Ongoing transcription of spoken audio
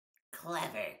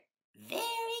clever. Very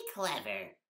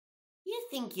clever. You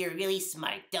think you're really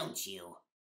smart, don't you?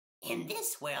 In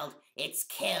this world, it's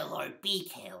kill or be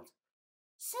killed.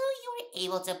 So you were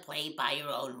able to play by your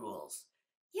own rules.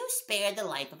 You spared the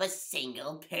life of a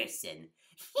single person.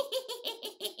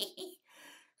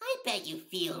 I bet you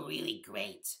feel really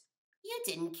great. You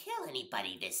didn't kill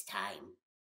anybody this time.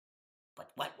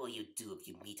 But what will you do if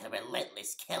you meet a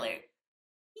relentless killer?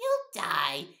 You'll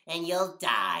die, and you'll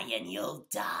die, and you'll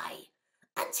die,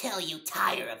 until you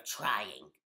tire of trying.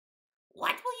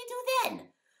 What will you do then?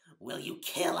 Will you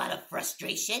kill out of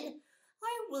frustration?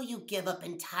 Or will you give up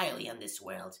entirely on this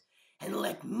world and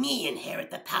let me inherit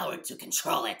the power to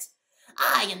control it?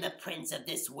 I am the prince of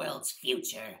this world's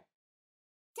future.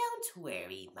 Don't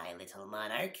worry, my little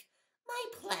monarch. My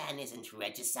plan isn't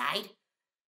regicide.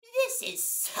 This is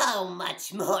so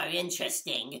much more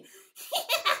interesting.